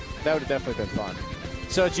 That would have definitely been fun.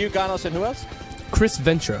 So it's you, Connells, and who else? Chris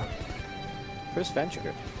Ventura. Chris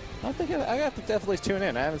Ventura. I have to definitely tune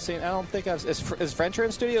in. I don't think is Ventura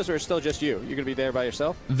in studios, or is it still just you? You're going to be there by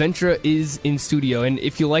yourself? Ventura is in studio, and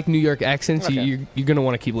if you like New York accents, Okay. you're going to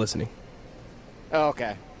want to keep listening. Oh,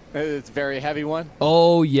 okay. It's a very heavy one?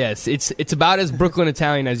 Oh, yes. It's about as Brooklyn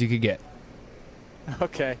Italian as you could get.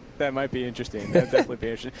 Okay. That might be interesting. That'd definitely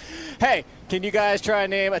be interesting. Hey, can you guys try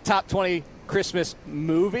and name a top 20 Christmas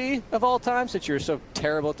movie of all time, since you're so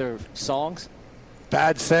terrible at their songs?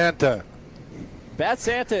 Bad Santa. Bad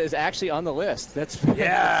Santa is actually on the list. It's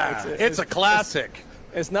a classic.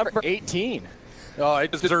 It's number 18. Oh,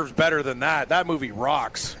 it deserves better than that. That movie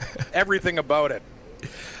rocks. Everything about it.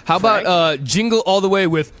 How about Jingle All the Way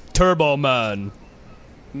with Turbo Man?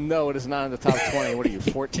 No, it is not in the top 20. What are you,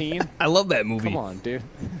 14? I love that movie. Come on, dude.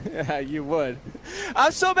 Yeah, you would.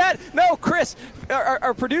 I'm so bad. No, Chris,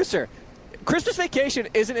 our producer. Christmas Vacation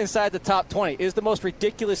isn't inside the top 20. It is the most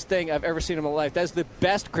ridiculous thing I've ever seen in my life. That is the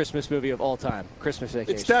best Christmas movie of all time. Christmas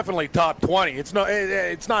Vacation. It's definitely top 20. It's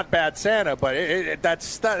not Bad Santa, but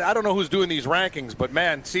I don't know who's doing these rankings, but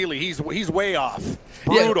man, Seeley, he's way off.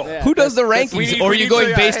 Brutal. Yeah. Who does the rankings? Or are you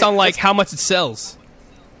going based on how much it sells?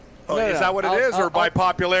 Oh, is that what it is, or by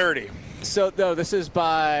popularity? So, no, this is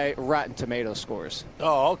by Rotten Tomatoes scores.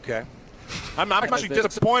 Oh, okay. I'm actually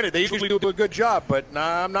disappointed. They usually do a good job, but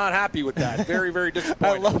I'm not happy with that. Very, very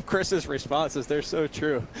disappointed. I love Chris's responses. They're so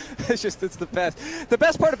true. It's the best. The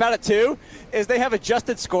best part about it, too, is they have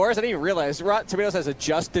adjusted scores. I didn't even realize Rotten Tomatoes has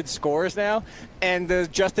adjusted scores now, and the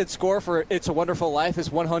adjusted score for It's a Wonderful Life is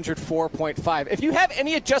 104.5. If you have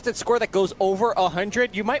any adjusted score that goes over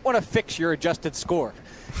 100, you might want to fix your adjusted score.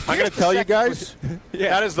 I'm going to tell you guys,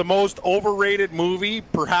 that is the most overrated movie,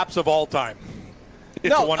 perhaps, of all time.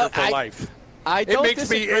 It's a Wonderful Life. I don't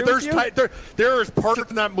disagree with you. There is part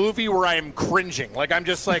in that movie where I am cringing. Like, I'm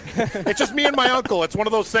just like, it's just me and my uncle. It's one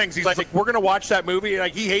of those things. He's like, we're going to watch that movie.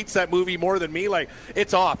 Like, he hates that movie more than me. Like,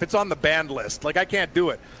 it's off. It's on the banned list. Like, I can't do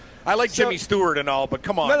it. I like Jimmy Stewart and all, but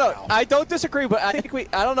come on. No, now. I don't disagree, but I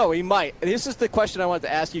think I don't know, we might. This is the question I wanted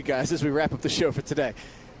to ask you guys as we wrap up the show for today.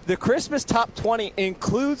 The Christmas Top 20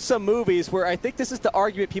 includes some movies where I think this is the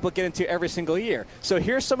argument people get into every single year. So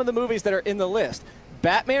here's some of the movies that are in the list.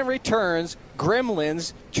 Batman Returns,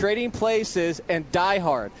 Gremlins, Trading Places, and Die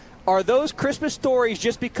Hard. Are those Christmas stories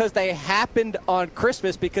just because they happened on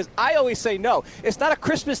Christmas? Because I always say no. It's not a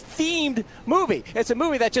Christmas-themed movie. It's a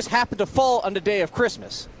movie that just happened to fall on the day of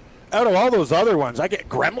Christmas. Out of all those other ones, I get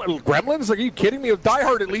Gremlins. Are you kidding me? Die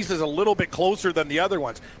Hard at least is a little bit closer than the other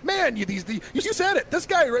ones. Man, you said it. This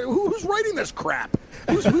guy, who's writing this crap?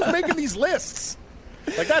 Who's making these lists?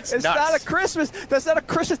 Like that's it's nuts. Not a Christmas. That's not a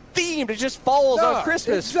Christmas themed. It just falls on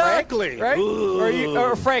Christmas. Exactly. Frank,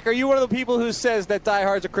 right? Frank, are you one of the people who says that Die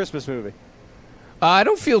Hard's a Christmas movie? I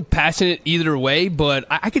don't feel passionate either way, but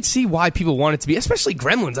I could see why people want it to be, especially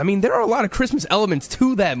Gremlins. I mean, there are a lot of Christmas elements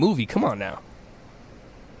to that movie. Come on now.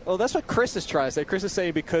 Well, that's what Chris is trying to say. Chris is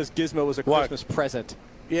saying because Gizmo was a Christmas present.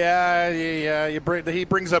 Yeah. He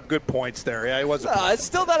brings up good points there. Yeah, he was. It's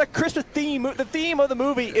still not a Christmas theme. The theme of the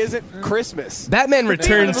movie isn't Christmas. Batman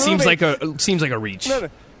Returns seems like a reach. No.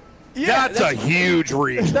 Yeah, that's a huge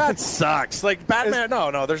reach. That sucks. Like Batman,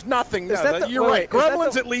 no, there's nothing. You're right.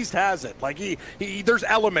 Gremlins at least has it. Like he there's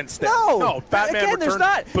elements there. No, Batman again, there's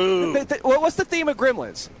not. Boo. What's the theme of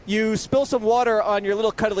Gremlins? You spill some water on your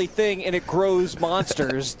little cuddly thing, and it grows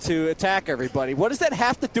monsters to attack everybody. What does that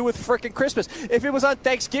have to do with frickin' Christmas? If it was on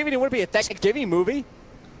Thanksgiving, it would be a Thanksgiving movie.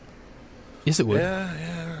 Yes, it would.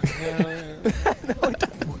 Yeah. No,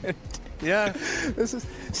 it wouldn't. Yeah. This is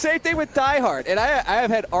same thing with Die Hard, and I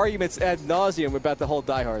have had arguments ad nauseum about the whole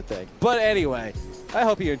Die Hard thing. But anyway, I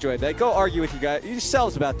hope you enjoyed that. Go argue with you guys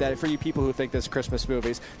yourselves about that for you people who think this Christmas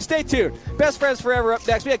movies. Stay tuned. Best Friends Forever up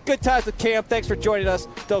next. We had good times with Cam. Thanks for joining us.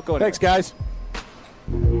 Don't go anywhere. Thanks, guys.